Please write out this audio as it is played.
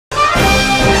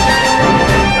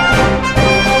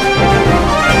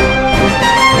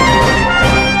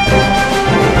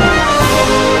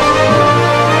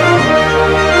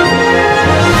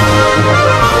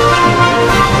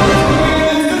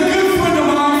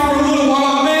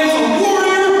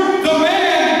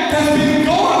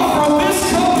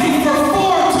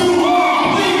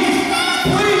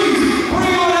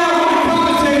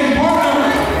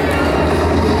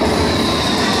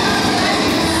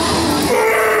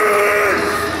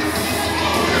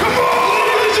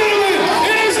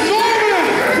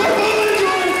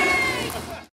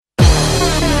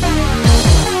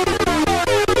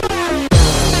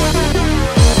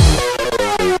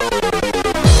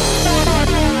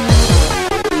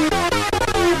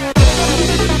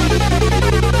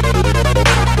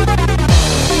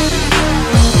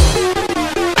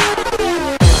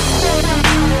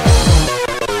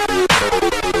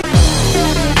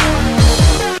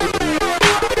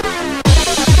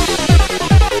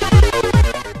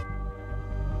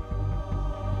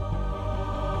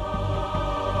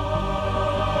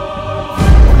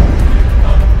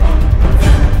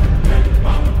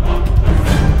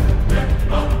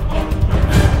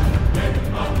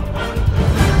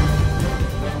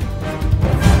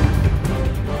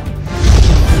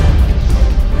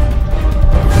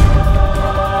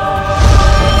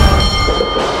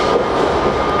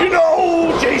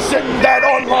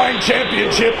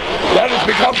championship, that has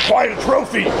become quite a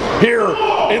trophy here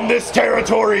in this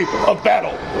territory of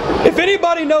battle. If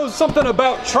anybody knows something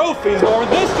about trophies, Norman,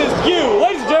 this is you.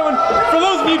 Ladies and gentlemen, for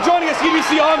those of you joining us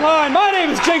UWC Online, my name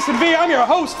is Jason V. I'm your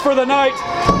host for the night,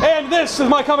 and this is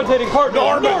my commentating partner,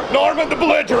 Norman the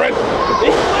Belligerent.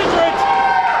 He's belligerent.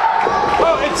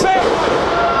 Oh, and Sam,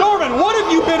 Norman, what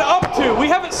have you been up to? We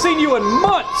haven't seen you in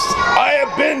months. I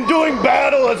have been doing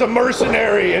battle as a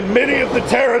mercenary in many of the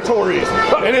territories,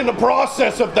 and in the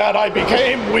process of that I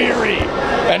became weary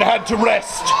and had to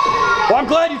rest. Well, I'm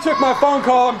glad you took my phone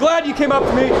call. I'm glad you came up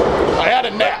to me. I had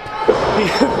a nap.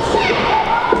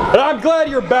 And I'm glad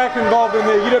you're back involved in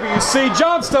the UWC.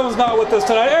 John Stone's not with us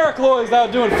tonight. Eric Lloyd's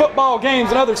out doing football games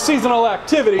and other seasonal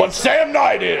activities. But Sam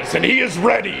Knight is, and he is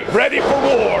ready for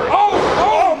war.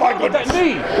 Oh my goodness. That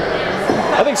knee.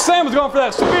 I think Sam was going for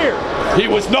that spear. He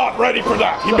was not ready for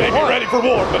that. He may be ready for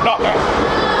war, but not that.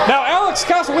 Now, Alex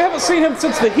Castle, we haven't seen him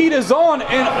since the heat is on,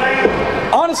 and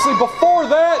honestly, before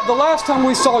that, the last time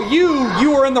we saw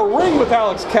you were in the ring with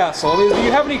Alex Castle. I mean, do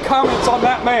you have any comments on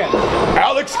that man?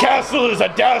 Alex Castle is a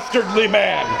dastardly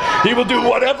man. He will do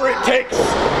whatever it takes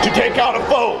to take out a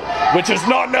foe, which is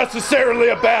not necessarily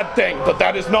a bad thing, but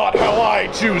that is not how I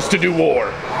choose to do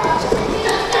war.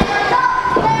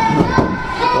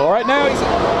 Well, right now,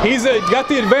 he's got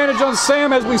the advantage on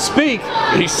Sam as we speak.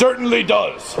 He certainly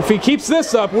does. If he keeps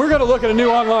this up, we're going to look at a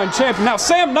new online champion. Now,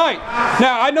 Sam Knight.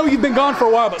 Now, I know you've been gone for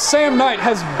a while, but Sam Knight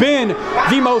has been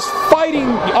the most fighting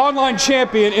online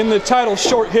champion in the title's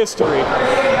short history.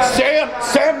 Sam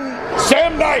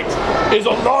Knight is a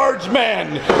large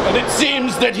man, and it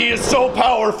seems that he is so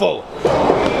powerful.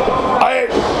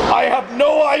 I have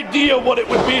no idea what it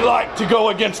would be like to go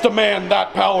against a man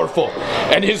that powerful.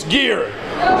 And his gear,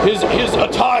 his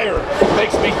attire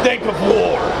makes me think of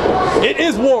war. It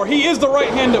is war. He is the right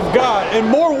hand of God, and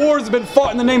more wars have been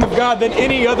fought in the name of God than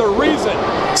any other reason.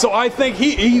 So I think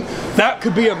that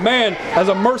could be a man, as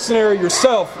a mercenary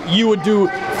yourself, you would do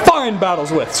fine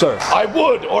battles with, sir. I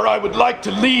would, or I would like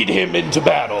to lead him into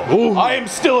battle. Ooh. I am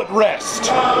still at rest.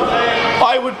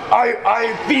 I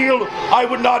feel I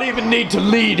would not even need to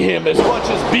lead him as much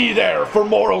as be there for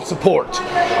moral support.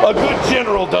 A good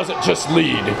general doesn't just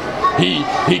lead. He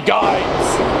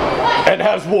guides and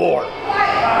has war.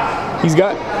 He's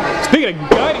got, speaking of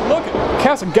guiding, look at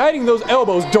Castle guiding those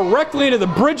elbows directly into the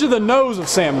bridge of the nose of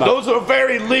Sam Knight. Those are a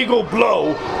very legal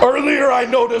blow. Earlier I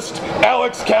noticed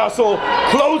Alex Castle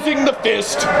closing the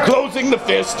fist.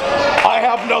 I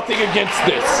have nothing against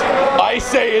this. I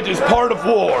say it is part of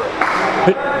war.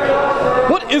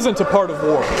 What isn't a part of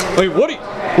war? I mean,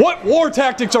 what war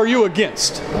tactics are you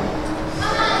against?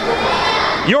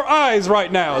 Your eyes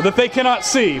right now, that they cannot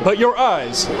see, but your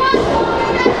eyes.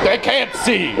 They can't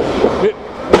see.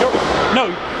 No,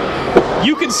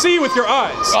 you can see with your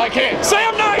eyes. I can't.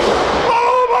 Sam Knight!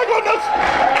 Oh my goodness!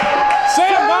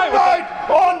 Sam Knight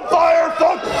on fire,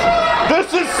 folks!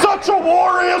 This is such a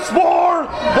glorious war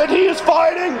that he is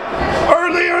fighting.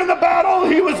 Earlier in the battle,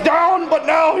 he was down, but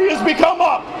now he has become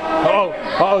up.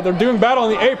 Oh, they're doing battle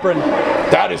on the apron.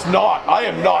 That is not, I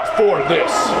am not for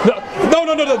this. No,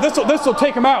 this will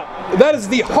take him out. That is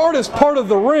the hardest part of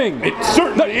the ring. It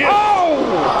certainly is.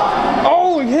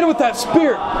 Oh, he hit him with that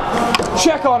spear.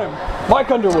 Check on him, Mike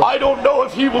Underwood. I don't know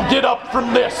if he will get up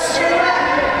from this.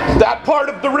 That part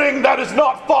of the ring that is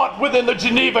not fought within the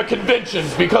Geneva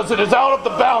Conventions because it is out of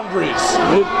the boundaries.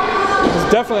 It's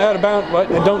definitely out of bounds. I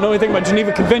don't know anything about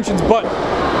Geneva Conventions, but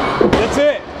that's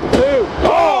it. Dude.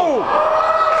 Oh!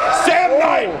 Sam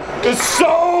Knight is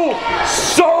so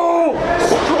strong.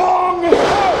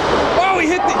 Oh, he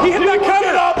hit that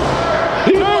cutter.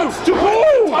 He wants to win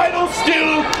the title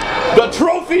still. The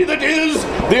trophy that is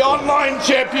the online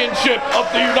championship of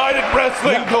the United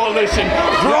Wrestling Coalition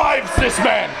drives this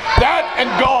man. That and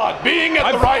God, being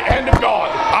at the right hand of God.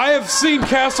 I have seen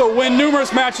Castle win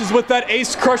numerous matches with that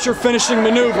Ace Crusher finishing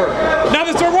maneuver. Now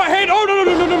this is right hand. Oh, no.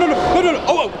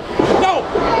 Oh, no.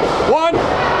 One.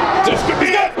 This could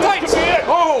be it. This could be it.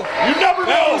 Oh, you never know.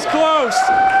 That was close.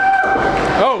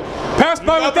 Oh, passed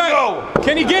by with that. Know.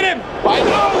 Can he get him? I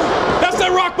know. That's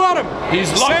that rock bottom.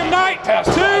 He's lucky. Sam Knight. 2, 3.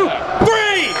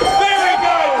 There he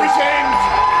goes.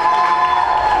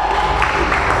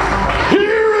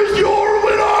 Here is your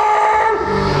winner,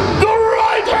 the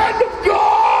right hand of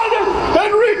God,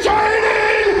 and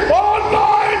retaining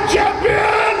online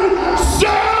champion,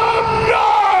 Sam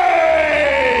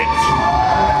Knight.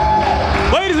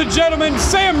 Ladies and gentlemen,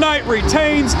 Sam Knight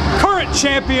retains. Current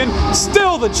champion,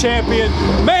 still the champion.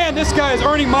 Man, this guy is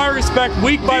earning my respect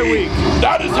week by week.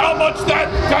 That is how much that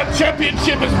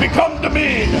championship has become to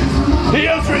me. He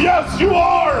is, yes, you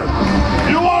are.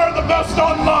 You are the best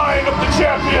online of the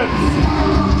champions.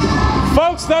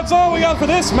 that's all we got for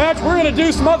this match. We're going to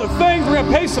do some other things. We're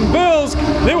going to pay some bills.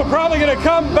 Then we're probably going to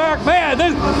come back. Man,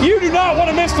 you do not want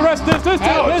to miss the rest of this.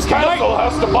 Alex Castle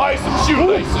has to buy some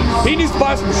shoelaces. He needs to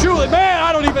buy some shoelaces. Man,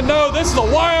 I don't even know. This is a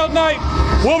wild night.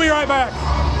 We'll be right back.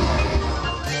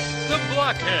 The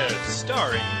Blockheads,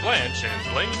 starring Blanche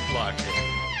and Blaine Blockhead.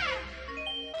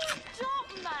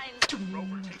 Don't mind.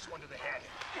 Rover takes one to the head.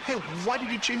 Hey, why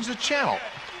did you change the channel?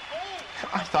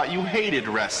 I thought you hated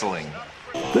wrestling.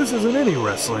 This isn't any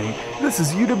wrestling. This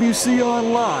is UWC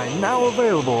Online, now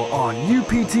available on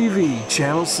UPTV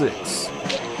Channel 6.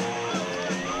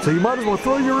 So you might as well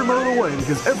throw your remote away,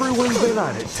 because every Wednesday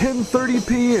night at 10:30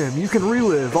 p.m. you can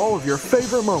relive all of your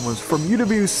favorite moments from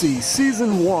UWC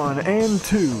Season 1 and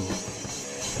 2.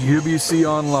 UWC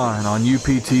Online on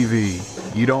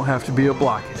UPTV. You don't have to be a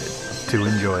blockhead to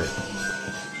enjoy it.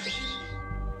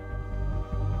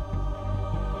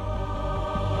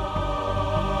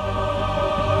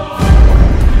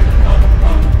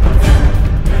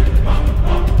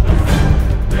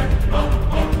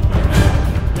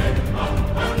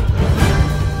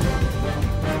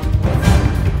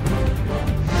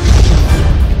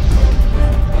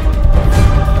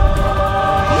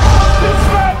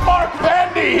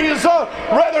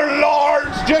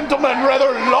 Gentleman,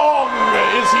 rather long,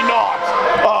 is he not?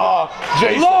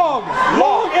 Jason. Long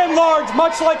and large,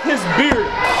 much like his beard.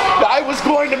 I was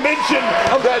going to mention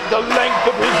that the length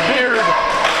of his beard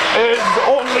is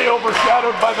only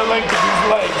overshadowed by the length of his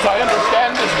legs. I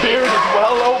understand this beard is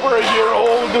well over a year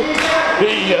old.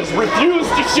 He has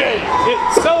refused to shave. It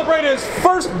celebrated his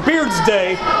first Beards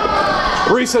Day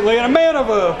recently, and a man of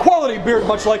a quality beard,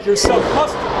 much like yourself,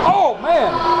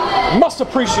 must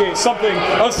appreciate something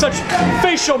of such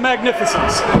facial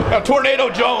magnificence. Now, Tornado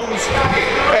Jones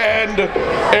and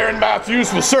Aaron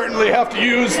Matthews will certainly have to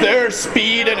use their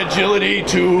speed and agility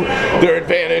to their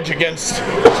advantage against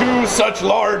two such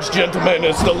large gentlemen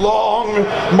as the long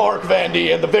Mark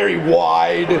Vandy and the very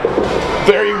wide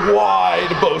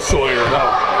Bo Sawyer.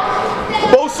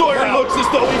 Now, Bo Sawyer looks as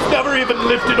though he's never even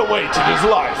lifted a weight in his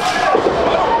life.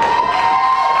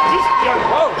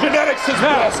 Genetics has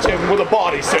blessed him with a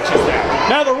body such as that.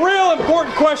 Now the real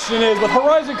important question is, with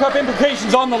Horizon Cup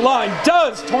implications on the line,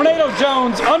 does Tornado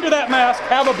Jones, under that mask,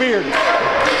 have a beard?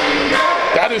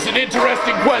 That is an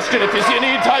interesting question. If he's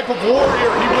any type of warrior,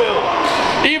 he will.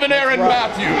 Even Aaron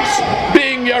Matthews,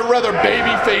 being a rather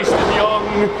baby-faced and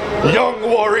young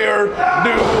warrior,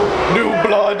 new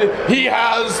blood, he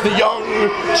has the young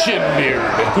chin beard.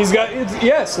 He's got, it's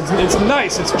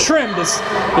nice, it's trimmed, it's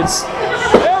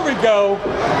there we go.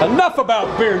 Enough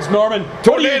about beards, Norman.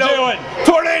 What are you doing?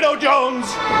 Tornado Jones,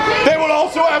 they will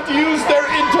also have to use their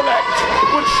intellect,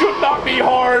 which should not be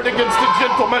hard against a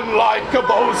gentleman like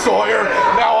Bo Sawyer.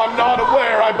 Now, I'm not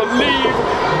aware, I believe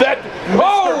that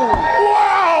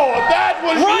Wow! That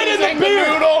was right in the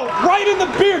beard! Right in the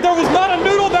beard! There was not a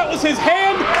noodle, that was his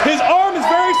hand. His arm is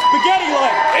very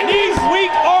spaghetti-like. And he's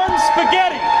weak-armed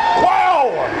spaghetti.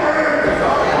 Wow!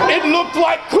 It looked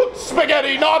like cooked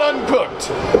spaghetti, not uncooked.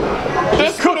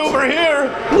 This maneuver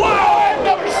here, wow! I've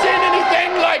never seen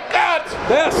anything like that!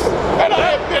 Yes. And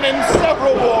I have been in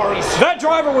several wars. That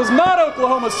driver was not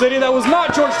Oklahoma City, that was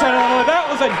not Georgetown, Illinois, that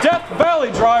was a Death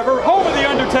Valley driver, home of The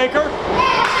Undertaker.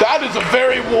 That is a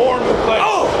very warm place.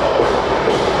 Oh!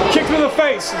 Kicked him in the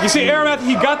face. You see, Aaron Matthews,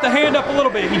 he got the hand up a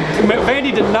little bit.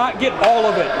 Vandy did not get all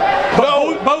of it. But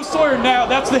no. Bo Sawyer now,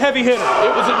 that's the heavy hitter.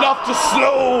 It was enough to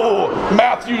slow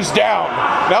Matthews down.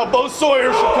 Now Bo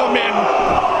Sawyer should come in.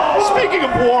 Speaking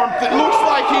of warmth, it looks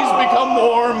like he's become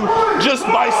warm just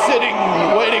by sitting,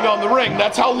 waiting on the ring.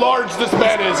 That's how large this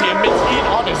man is. He emits heat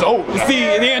on his own.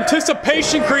 The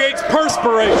anticipation creates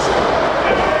perspiration.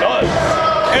 It does.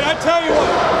 And I tell you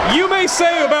what, you may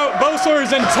say about Bo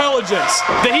Sawyer's intelligence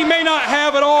that he may not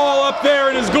have it all up there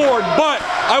in his gourd, but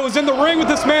I was in the ring with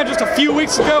this man just a few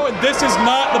weeks ago, and this is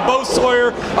not the Bo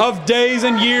Sawyer of days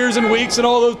and years and weeks and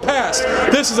all those past.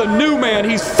 This is a new man.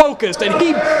 He's focused, and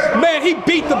he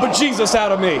beat the bejesus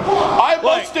out of me. I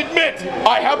must admit,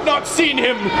 I have not seen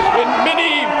him in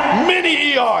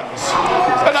many eons,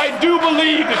 and I do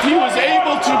believe if he was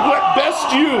able to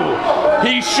best you,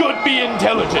 he should be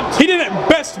intelligent. He didn't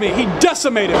best me, he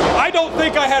decimated me. I don't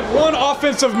think I had one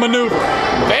offensive maneuver.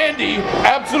 Vandy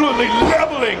absolutely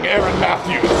leveling Aaron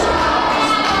Matthews.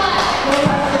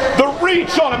 The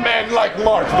reach on a man like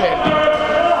Mark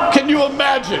Vandy. Can you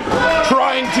imagine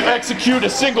trying to execute a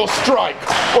single strike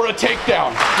or a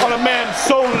takedown on a man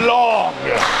so long?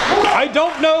 I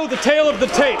don't know the tale of the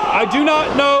tape. I do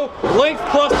not know length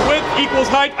plus width equals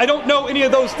height. I don't know any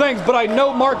of those things, but I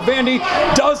know Mark Vandy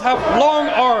does have long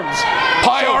arms.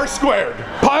 Pi r squared.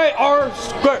 Pi r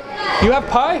squared. You have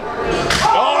pi?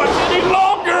 Oh, it's any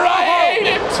longer.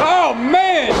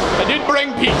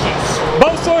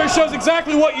 shows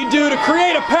exactly what you do to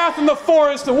create a path in the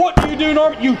forest. And what do,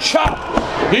 Norman? You chop.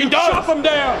 He does. Chop them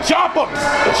down. Chop them.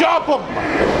 Chop them.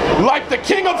 Like the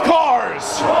king of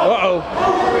cars. Uh-oh.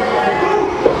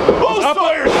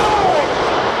 Sawyer.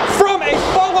 From a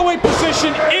following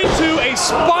position into a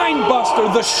spine buster,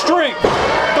 the strength.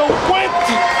 The width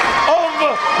of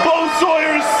Bo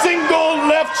Sawyer's single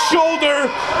left shoulder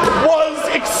was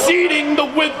exceeding the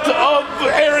width of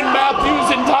Aaron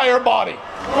Matthews' entire body.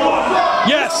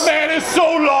 Yes. This man is so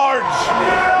large.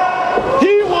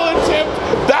 He will attempt,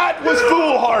 that was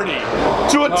foolhardy,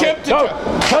 to attempt to...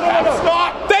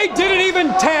 No. They didn't even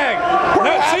tag.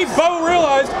 Now, see, Bo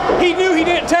realized he knew he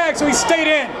didn't tag, so he stayed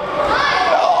in.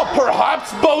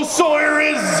 Perhaps Bo Sawyer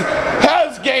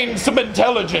has gained some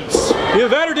intelligence. Either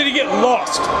that or did he get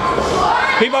lost?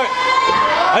 He might.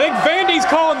 I think Vandy's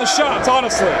calling the shots,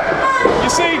 honestly. You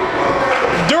see,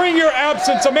 during your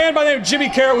absence, a man by the name of Jimmy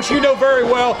Carrot, which you know very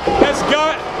well,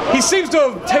 he seems to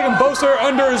have taken Bo Sawyer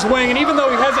under his wing, and even though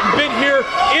he hasn't been here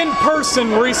in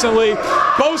person recently,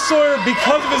 Bo Sawyer,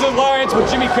 because of his alliance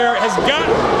with Jimmy Carrot, has got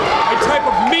a type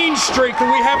of mean streak that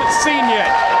we haven't seen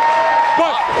yet.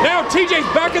 But now TJ's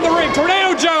back in the ring.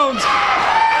 Tornado Jones.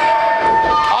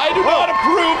 I do not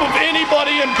approve of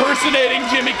anybody impersonating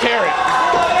Jimmy Carrot.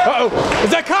 Uh-oh.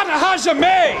 Is that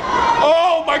Kanahajime?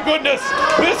 Oh my goodness.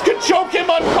 This could choke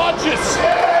him unconscious.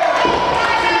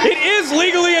 It is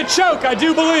legally a choke, I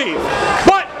do believe.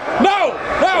 But no.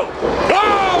 Oh,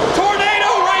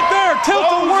 tornado right there.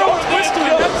 Tilt-a world twister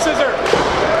and death scissor.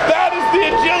 That is the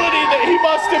agility that he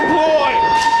must employ.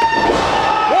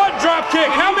 One drop kick.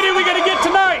 How many are we going to get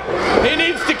tonight? He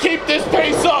needs to keep this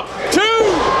pace up. 2.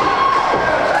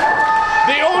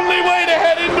 The only way to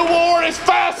head into war is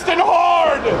fast and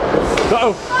hard.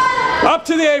 Uh-oh. Up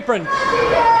to the apron.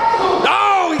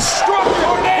 Oh, he struck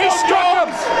him. He struck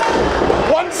him.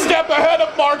 One step ahead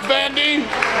of Mark Vandy.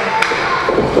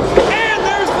 And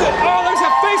there's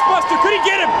a face buster. Could he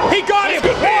get him? He got him.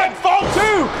 1,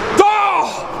 2.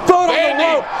 Throw it on the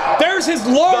rope. There's his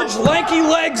large, lanky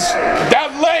legs.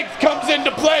 That length comes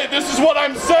into play. This is what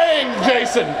I'm saying,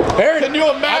 Jason. Aaron, can you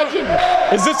imagine?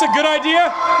 Is this a good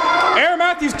idea? Aaron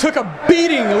Matthews took a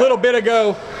beating a little bit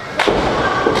ago.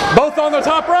 Both on the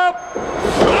top rope.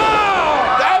 Oh!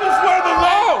 That is where the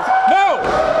length. No!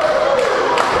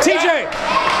 TJ!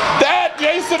 That,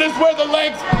 Jason, is where the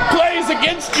length plays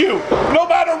against you. No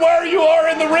matter where you are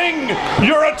in the ring,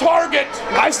 you're a target.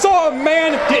 I saw a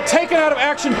man get taken out of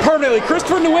action permanently.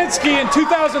 Christopher Nowinski in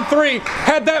 2003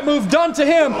 had that move done to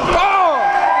him. Oh!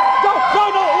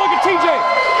 No, look at TJ.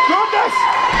 Goodness!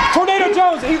 Tornado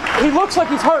Jones, he looks like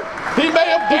he's hurt. He may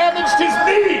have damaged his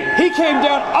knee. He came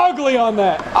down ugly on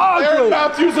that. Aaron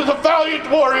Matthews is a valiant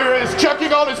warrior, is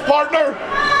checking on his partner.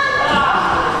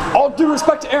 All due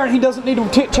respect to Aaron, he doesn't need to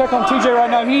check on TJ right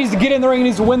now. He needs to get in the ring. He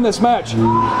needs to win this match.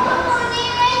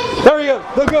 There he goes.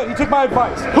 Look good. He took my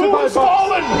advice. Who has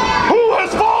fallen? Who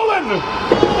has fallen?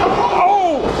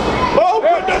 Oh! Oh,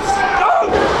 goodness! Oh,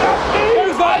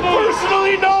 There's that knee. I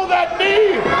personally know that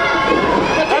knee.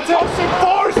 That's a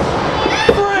force.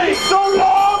 3. So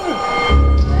long.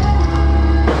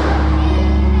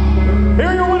 Here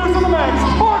are your winners of the match,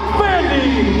 Mark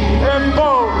Vandy and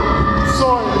Bo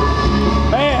Sawyer.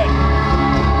 Man,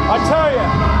 I tell you,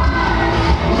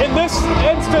 in this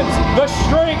instance, the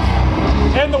strength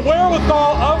and the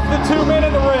wherewithal of the 2 men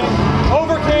in the ring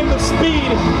overcame the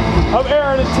speed of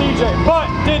Aaron and TJ.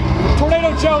 But did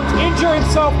Tornado Jones injure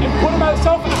himself and put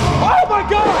himself in oh my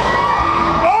God!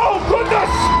 Oh,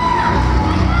 goodness!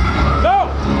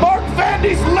 No! Mark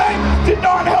Vandy's leg did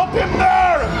not help him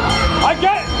there! I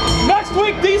get it! Next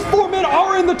week, these 4 men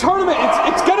are in the tournament.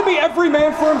 It's going to be every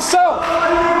man for himself.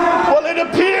 Well, it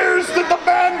appears that the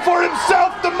man for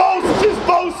himself the most is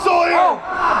Bo Sawyer. Oh.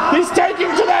 He's taking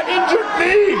to that injured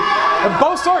knee. And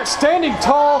Bo Sawyer standing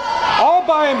tall all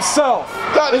by himself.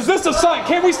 Is this a sign?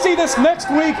 Can we see this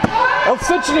next week?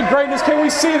 Ascension to greatness. Can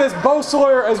we see this Bo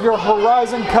Sawyer as your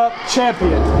Horizon Cup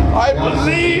champion? I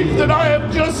believe that I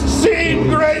have just seen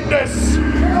greatness.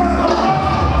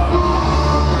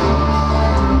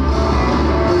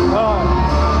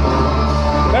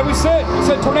 And we said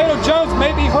Tornado Jones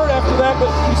may be hurt after that,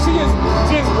 but you see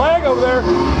his leg over there.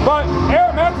 But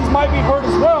Aaron Matthews might be hurt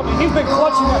as well. I mean, he's been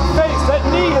clutching that face. That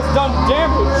knee has done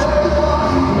damage.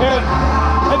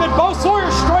 And then Bo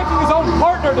Sawyer striking his own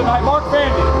partner tonight, Mark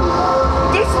Vandy.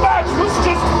 This match was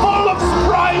just full of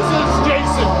surprises,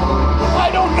 Jason. I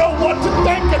don't know what to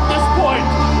think at this point.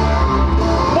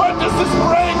 What does this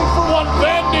bring for one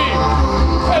Vandy?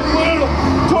 And will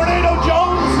Tornado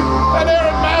Jones and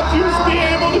Aaron Matthews be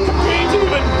able to compete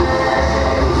even?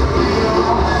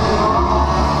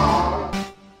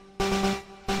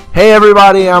 Hey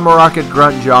everybody, I'm Rocket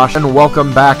Grunt Josh, and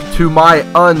welcome back to my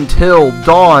Until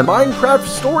Dawn Minecraft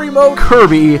Story Mode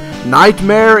Kirby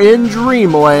Nightmare in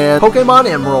Dreamland Pokemon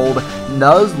Emerald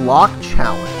Nuzlocke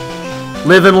Challenge.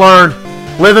 Live and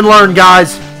learn,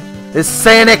 guys. It's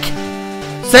Sanic.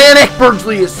 Sanic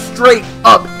Burnsley is straight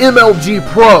up MLG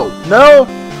Pro. No,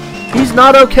 he's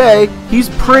not okay. He's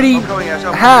pretty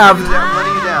halved.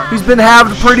 He's been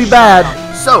halved pretty bad.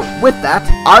 So, with that,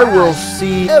 I will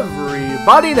see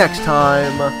everybody next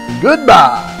time.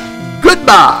 Goodbye.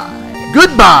 Goodbye.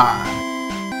 Goodbye.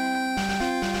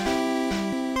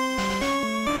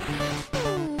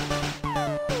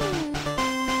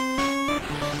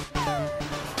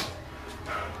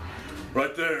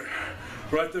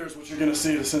 Right there is what you're going to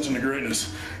see at Ascension to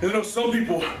Greatness. And you know, some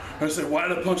people are going to say, why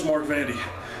did I punch Mark Vandy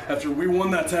after we won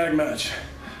that tag match?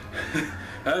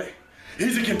 Hey,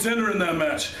 he's a contender in that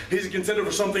match. He's a contender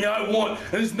for something I want,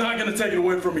 and he's not going to take it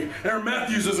away from me. Aaron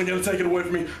Matthews isn't going to take it away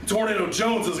from me. Tornado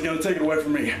Jones isn't going to take it away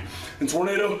from me. And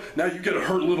Tornado, now you get a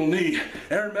hurt little knee.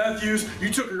 Aaron Matthews, you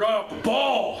took your eye off the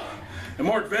ball. And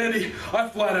Mark Vandy, I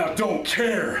flat out don't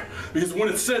care. Because when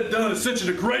it's said and done, Ascension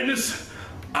to Greatness,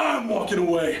 I'm walking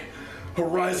away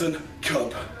Horizon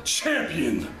Cup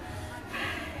champion.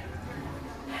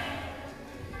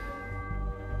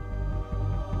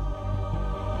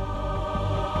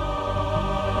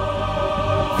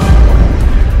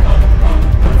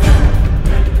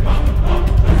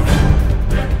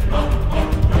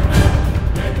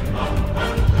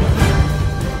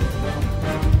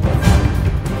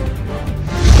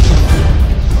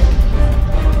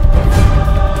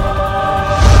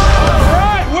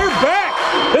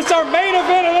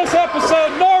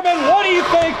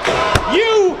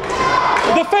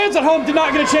 At home did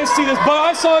not get a chance to see this, but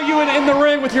I saw you in the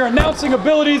ring with your announcing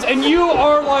abilities, and you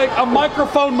are like a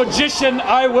microphone magician,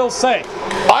 I will say.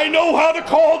 I know how to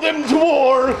call them to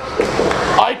war.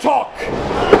 I talk.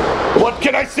 What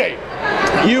can I say?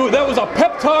 That was a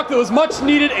pep talk that was much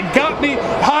needed. It got me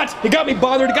hot, it got me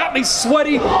bothered, it got me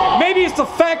sweaty. Maybe it's the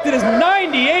fact that it's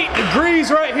 98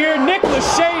 degrees right here. Nick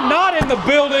Lachey not in the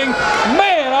building.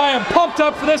 Man, I am pumped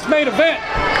up for this main event.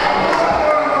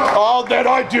 All that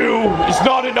I do is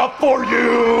not enough for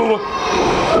you.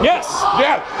 Yes.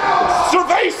 Yeah.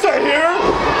 Cerveza here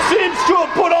seems to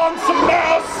have put on some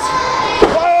mass,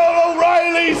 while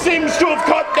O'Reilly seems to have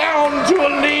cut down to a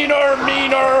leaner,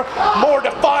 meaner, more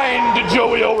defined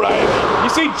Joey O'Reilly. You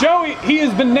see, Joey, he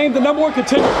has been named the #1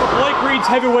 contender for Blake Reed's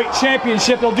heavyweight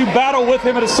championship. They'll do battle with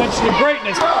him at Ascension to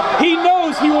Greatness. He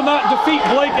knows he will not defeat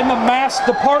Blake in the mass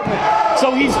department,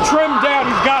 so he's trimmed down,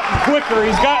 he's gotten quicker,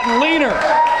 he's gotten leaner.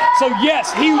 So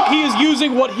yes, he is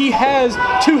using what he has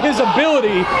to his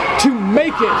ability to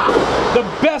make it the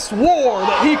best war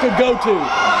that he could go to.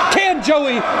 Can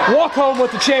Joey walk home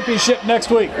with the championship next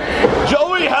week?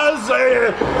 Joey has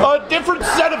a different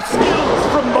set of skills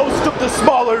from most of the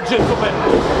smaller gentlemen,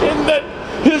 in that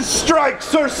his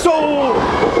strikes are so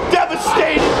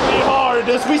devastatingly hard,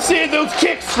 as we see those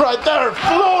kicks right there,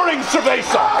 flooring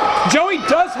Cerveza. Joey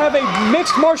does have a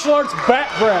mixed martial arts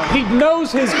background. He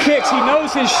knows his kicks, he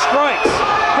knows his strikes.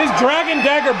 His Dragon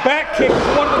Dagger back kick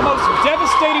is one of the most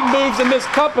devastating moves in this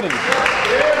company.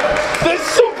 This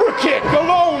super kick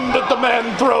alone that the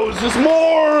man throws is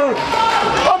more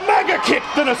a mega kick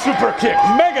than a super kick.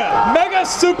 Mega,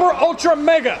 super, ultra,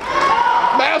 mega.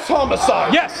 Mass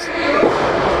homicide. Yes.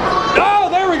 Oh,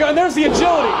 there we go, and there's the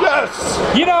agility. Yes.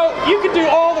 You know, you can do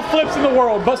all the flips in the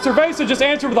world, but Cerveza just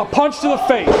answered with a punch to the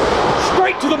face.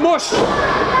 Straight to the mush.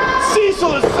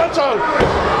 Cecil is such a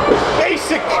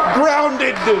basic,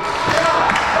 grounded,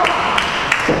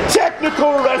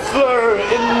 technical wrestler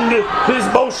in his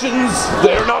motions.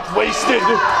 They're not wasted.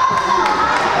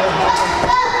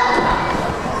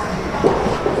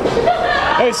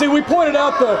 Hey, see, we pointed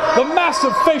out the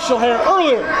massive facial hair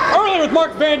earlier with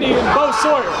Mark Vandy and Bo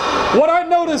Sawyer. What I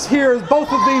notice here is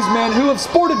both of these men who have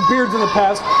sported beards in the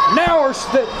past now are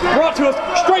brought to us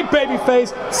straight baby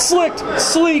face, slicked,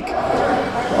 sleek.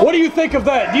 What do you think of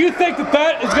that? Do you think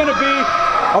that is going to be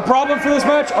a problem for this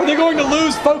match? Are they going to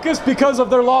lose focus because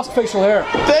of their lost facial hair?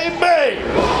 They may,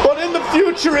 but in the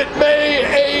future it may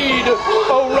aid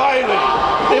O'Reilly.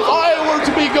 If I were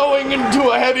to be going into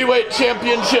a heavyweight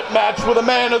championship match with a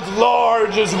man as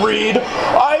large as Reed,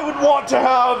 I would want to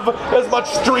have as much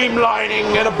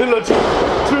streamlining and ability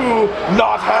to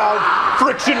not have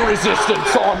friction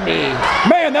resistance on me.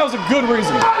 Man, that was a good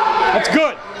reason. That's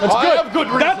good. That's good. I have good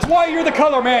reason. That's why you're the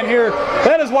color man here.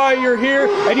 That is why you're here,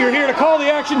 and you're here to call the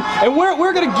action. And we're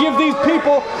going to give these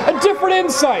people a different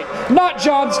insight. Not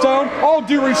John Stone, all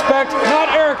due respect.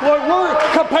 Not Eric Lloyd. We're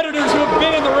competitors who have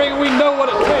been in the ring, and we know what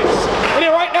it takes. And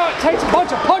right now, it takes a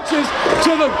bunch of punches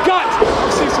to the gut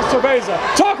of Cecil Cerveza.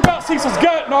 Talk about Cecil's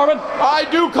gut, Norman. I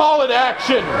do call it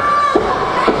action.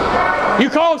 You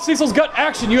call Cecil's gut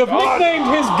action. You have nicknamed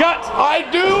his gut. I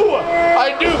do.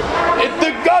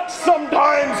 The gut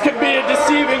sometimes can be a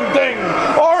deceiving thing.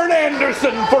 Arn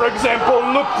Anderson, for example,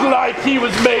 looked like he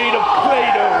was made of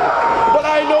Play-Doh. But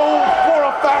I know for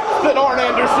a fact that Arn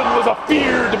Anderson was a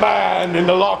feared man in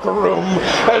the locker room,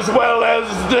 as well as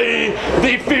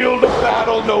the field of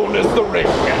battle known as the ring.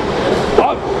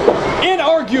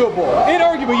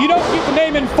 Inarguable. You don't get the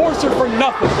name Enforcer for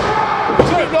nothing.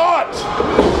 Do not.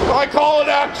 I call it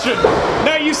action.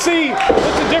 Now you see,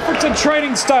 there's a difference in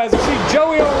training styles. You see,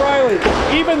 Joey O'Reilly,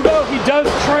 even though he does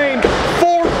train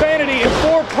for vanity and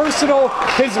for personal,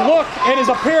 his look and his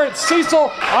appearance,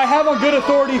 Cecil, I have on good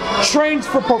authority, trains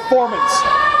for performance.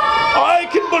 I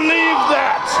can believe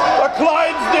that. A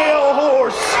Clydesdale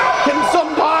horse can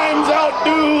sometimes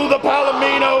outdo the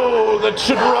Palomino that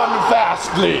should run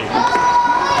fastly.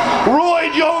 Roy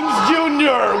Jones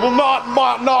Jr. will not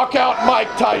knock out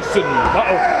Mike Tyson.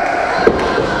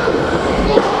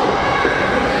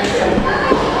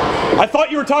 I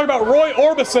thought you were talking about Roy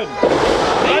Orbison.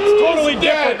 That's totally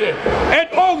different. And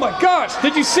oh my gosh,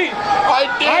 did you see?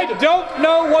 I don't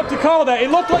know what to call that.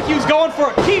 It looked like he was going for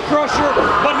a key crusher,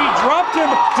 but he dropped him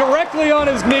directly on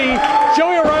his knee.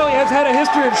 Joey O'Reilly has had a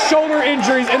history of shoulder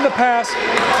injuries in the past.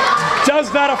 Does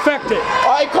that affect it?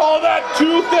 I call that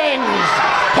two things: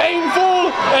 painful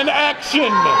and action.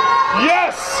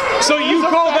 Yes. So you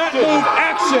call that move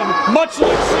action, much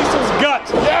like Cecil's gut.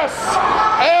 Yes.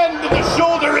 And the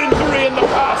shoulder injury in the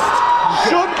past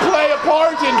should play a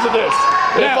part into this.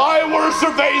 If I were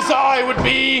Cerveza, I would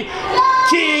be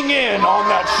keying in on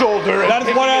that shoulder. That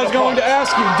is what I was going to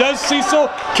ask you. Does Cecil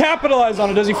capitalize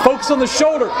on it? Does he focus on the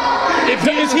shoulder?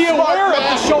 Is he aware of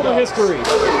the shoulder history?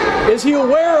 Is he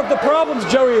aware of the problems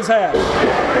Joey has had?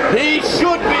 He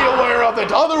should be aware of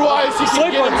it. Otherwise, he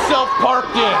can get himself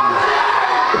parked in.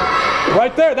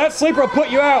 Right there. That sleeper will put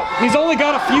you out. He's only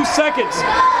got a few seconds.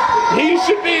 He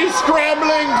should be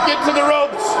scrambling to get to the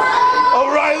ropes.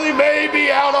 O'Reilly may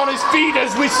be out on his feet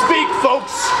as we speak,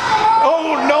 folks.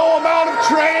 Oh, no amount of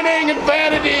training and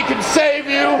vanity can save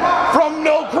you from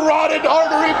no carotid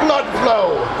artery blood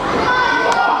flow.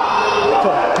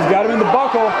 He's got him in the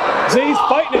buckle. See, he's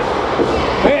fighting it.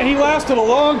 Man, he lasted a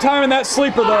long time in that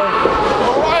sleeper, though.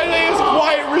 O'Reilly is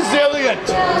quite resilient.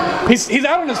 He's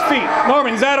out on his feet.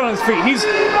 Norman, he's out on his feet.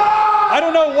 I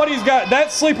don't know what he's got.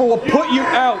 That sleeper will put you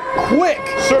out quick.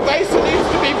 Cerveza needs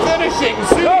to be finishing.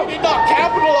 See, he did not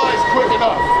capitalize quick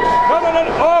enough. No.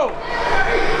 Oh!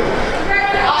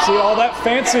 See all that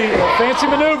fancy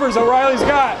maneuvers O'Reilly's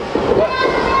got.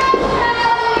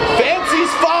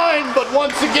 Fancy's fine, but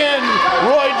once again,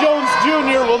 Roy Jones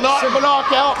Jr. will not knock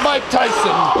out Mike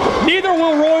Tyson. Neither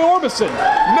will Roy Orbison.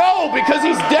 No, because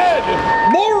he's dead.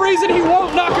 More reason he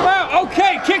won't knock him out.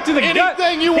 Okay, kick to the gut.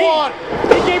 Anything you want.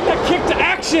 He gave that kick to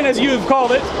action, as you have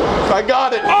called it. I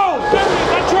got it. Oh, there it is.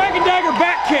 That Dragon Dagger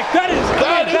back kick. That is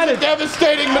a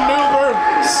devastating maneuver.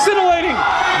 Scintillating.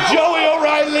 Joey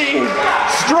O'Reilly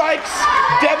strikes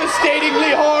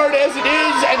devastatingly hard as it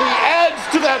is, and he adds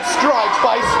to that strike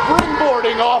by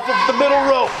springboarding off of the middle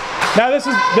rope. Now this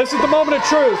is the moment of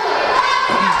truth.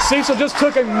 Cecil just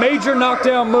took a major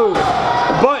knockdown move,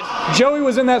 but Joey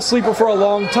was in that sleeper for a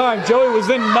long time. Joey was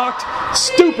then knocked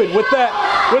stupid with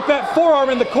that forearm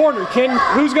in the corner.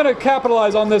 Who's going to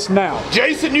capitalize on this now?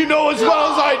 Jason, you know as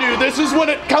well as I do, this is when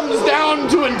it comes down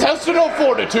to intestinal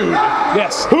fortitude.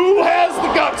 Yes. Who has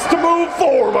the guts to move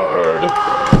forward?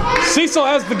 Cecil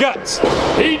has the guts.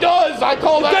 He does. I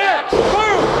call that action.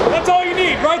 Boom! That's all you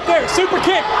need right there. Super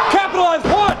kick. Capitalize.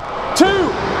 1, 2,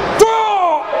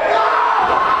 throw!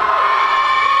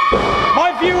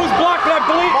 My view was blocked, I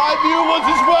believe. My view was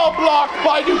as well blocked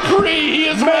by Dupree. He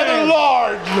is rather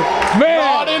large.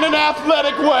 Not in an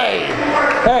athletic way.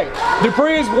 Hey,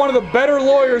 Dupree is one of the better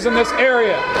lawyers in this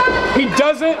area. He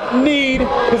doesn't need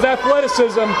his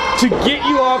athleticism to get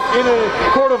you off in a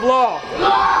court of law.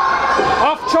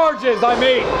 Off charges, I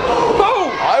mean.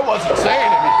 Boom! I wasn't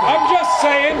saying anything. I'm just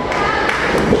saying.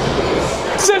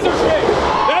 Scissors kick.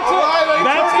 That's it.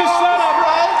 That's the setup.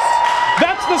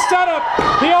 That's the setup.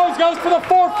 He always goes for the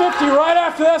 450 right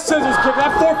after that scissors kick.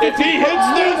 That 450. If he hits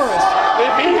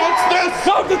this,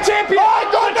 go the champion. My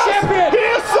goodness, champion. He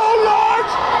is so large.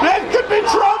 That could be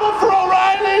trouble for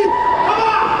O'Reilly.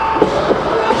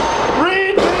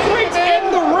 Reed's in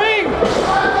the ring.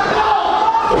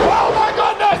 Oh my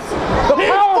goodness.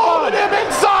 He's folded him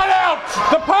inside out.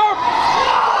 The power.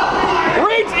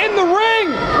 Reed's in the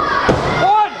ring.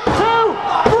 1, 2,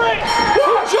 3. He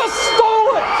just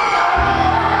stole it.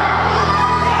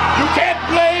 You can't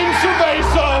blame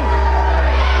Cerveza.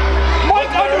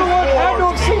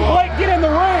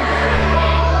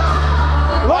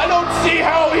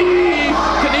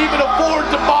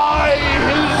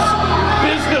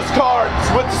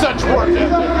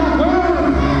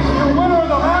 Your winner of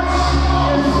the match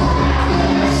is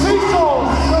Cecil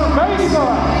Cerveza.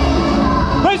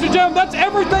 Ladies and gentlemen, that's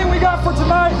everything we got for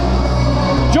tonight.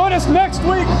 Join us next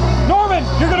week. Norman,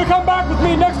 you're going to come back with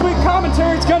me next week.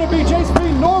 Commentary is going to be Jason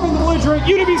B. Norman the Belligerent,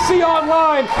 UWC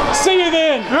Online. See you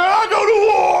then. I go to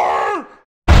war!